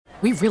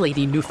We really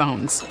need new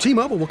phones.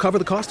 T-Mobile will cover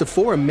the cost of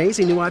 4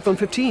 amazing new iPhone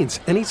 15s,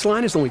 and each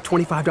line is only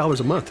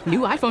 $25 a month. New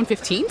iPhone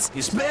 15s?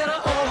 It's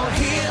better over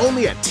here.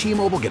 Only at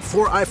T-Mobile, get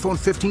 4 iPhone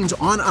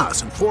 15s on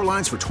us and 4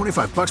 lines for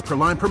 $25 per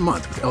line per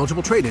month with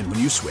eligible trade-in when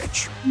you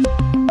switch.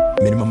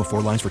 Minimum of 4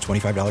 lines for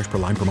 $25 per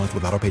line per month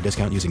with autopay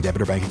discount using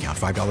debit or bank account.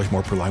 $5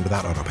 more per line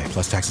without autopay,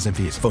 plus taxes and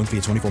fees. Phone fee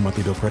at 24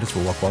 monthly bill credits for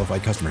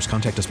well-qualified customers.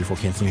 Contact us before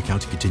canceling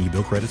account to continue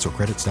bill credits or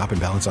credit stop and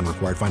balance on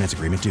required finance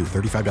agreement due.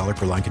 $35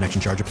 per line connection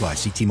charge applies.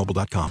 See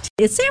T-Mobile.com.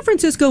 Is San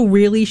Francisco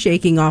really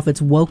shaking off its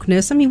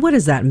wokeness? I mean, what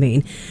does that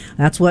mean?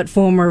 That's what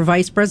former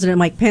Vice President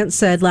Mike Pence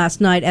said last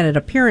night at an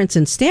appearance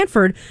in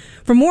Stanford.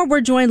 For more,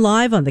 we're joined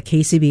live on the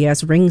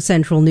KCBS Ring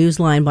Central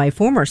Newsline by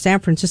former San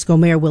Francisco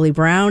Mayor Willie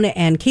Brown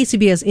and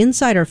KCBS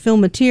insider Phil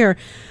Matier.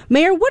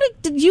 Mayor, what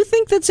did you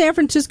think that San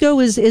Francisco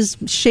is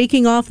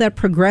shaking off that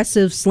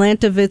progressive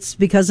slant of its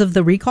because of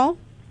the recall?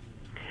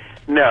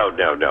 No,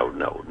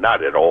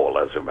 not at all.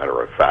 As a matter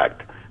of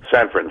fact,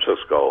 San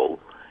Francisco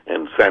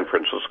and San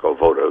Francisco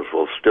voters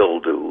will still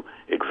do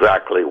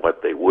exactly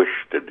what they wish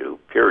to do,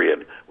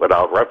 period,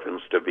 without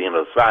reference to being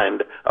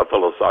assigned a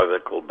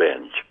philosophical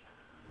bench.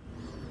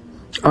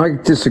 I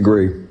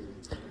disagree.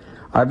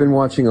 I've been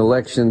watching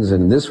elections,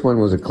 and this one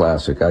was a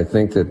classic. I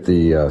think that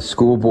the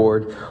school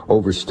board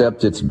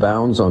overstepped its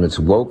bounds on its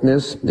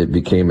wokeness. It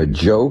became a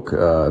joke.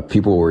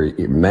 People were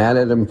mad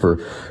at him for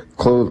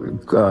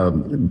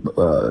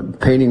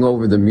painting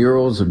over the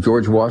murals of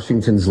George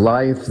Washington's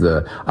life.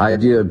 The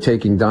idea of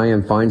taking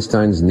Dianne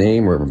Feinstein's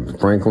name or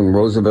Franklin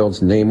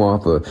Roosevelt's name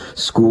off a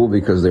school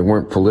because they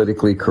weren't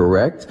politically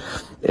correct.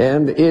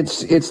 And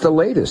it's the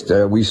latest.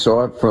 We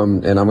saw it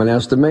from, and I'm going to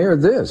ask the mayor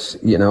this,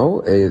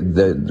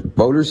 the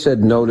voters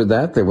said no to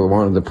that. They were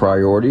one of the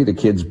priority, the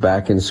kids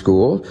back in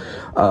school.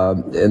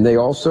 And they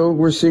also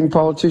were seeing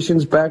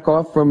politicians back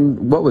off from,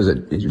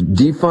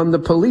 defund the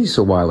police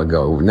a while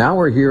ago. Now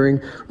we're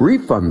hearing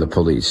refund the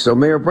police. So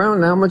Mayor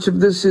Brown, how much of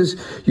this is,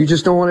 you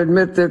just don't want to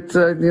admit that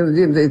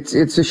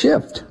it's a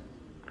shift?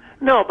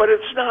 No, but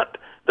it's not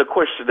the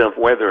question of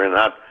whether or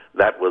not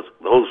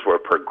those were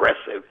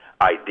progressive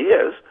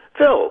ideas.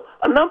 Phil,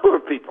 a number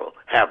of people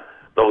have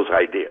those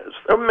ideas.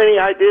 There are many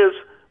ideas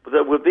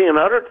that were being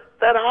uttered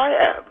that I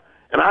have.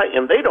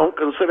 And they don't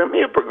consider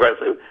me a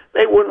progressive.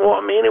 They wouldn't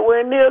want me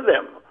anywhere near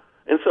them.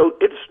 And so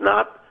it's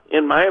not,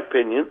 in my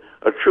opinion,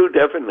 a true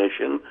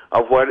definition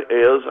of what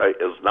is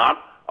not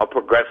a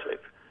progressive.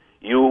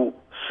 You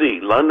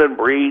see, London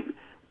Breed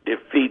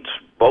defeats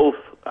both,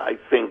 I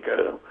think,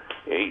 a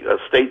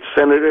state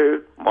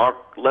senator, Mark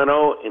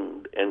Leno,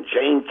 and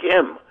Jane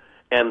Kim.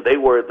 And they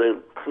were the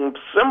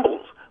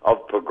symbols of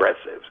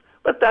progressives.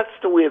 But that's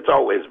the way it's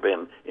always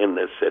been in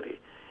this city.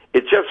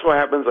 It just so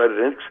happens that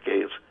in this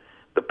case,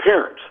 the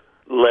parents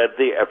led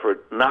the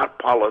effort, not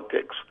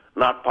politics,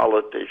 not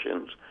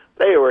politicians.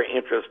 They were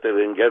interested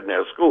in getting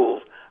their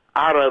schools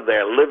out of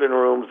their living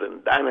rooms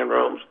and dining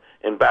rooms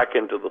and back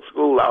into the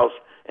schoolhouse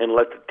and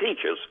let the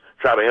teachers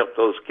try to help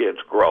those kids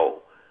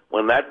grow.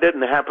 When that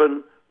didn't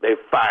happen, they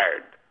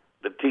fired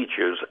the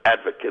teachers'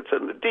 advocates,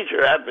 and the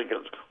teacher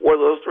advocates were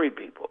those three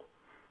people.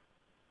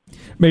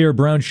 Mayor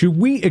Brown, should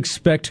we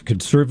expect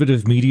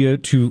conservative media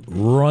to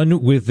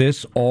run with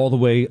this all the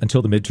way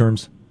until the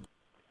midterms?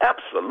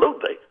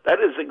 Absolutely. That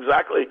is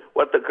exactly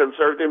what the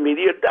conservative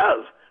media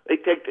does. They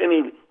take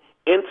any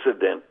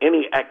incident,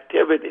 any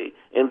activity,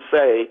 and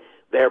say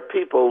there are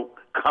people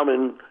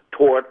coming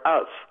toward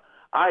us.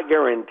 I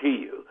guarantee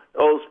you,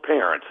 those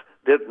parents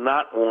did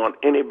not want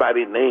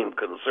anybody named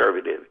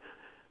conservative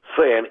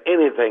saying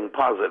anything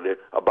positive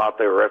about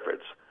their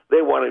efforts.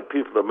 They wanted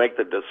people to make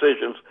the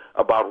decisions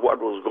about what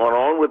was going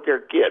on with their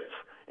kids.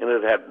 And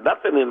it had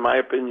nothing, in my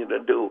opinion, to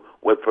do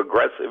with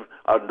progressive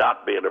or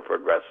not being a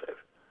progressive.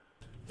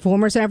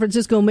 Former San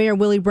Francisco Mayor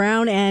Willie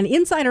Brown and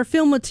insider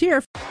Phil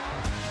Matier.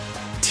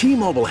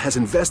 T-Mobile has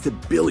invested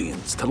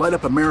billions to light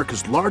up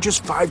America's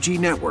largest 5G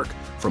network,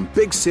 from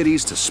big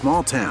cities to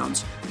small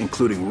towns,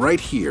 including right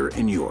here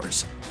in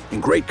yours.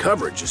 And great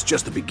coverage is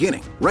just the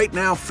beginning. Right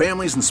now,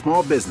 families and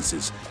small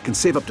businesses can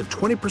save up to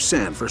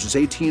 20% versus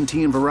AT&T and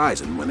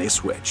Verizon when they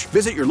switch.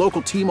 Visit your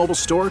local T-Mobile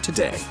store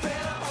today.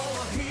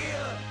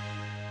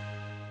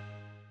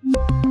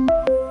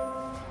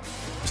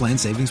 Plan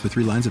savings with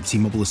 3 lines of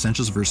T-Mobile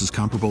Essentials versus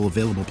comparable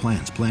available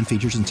plans. Plan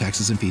features and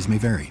taxes and fees may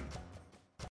vary.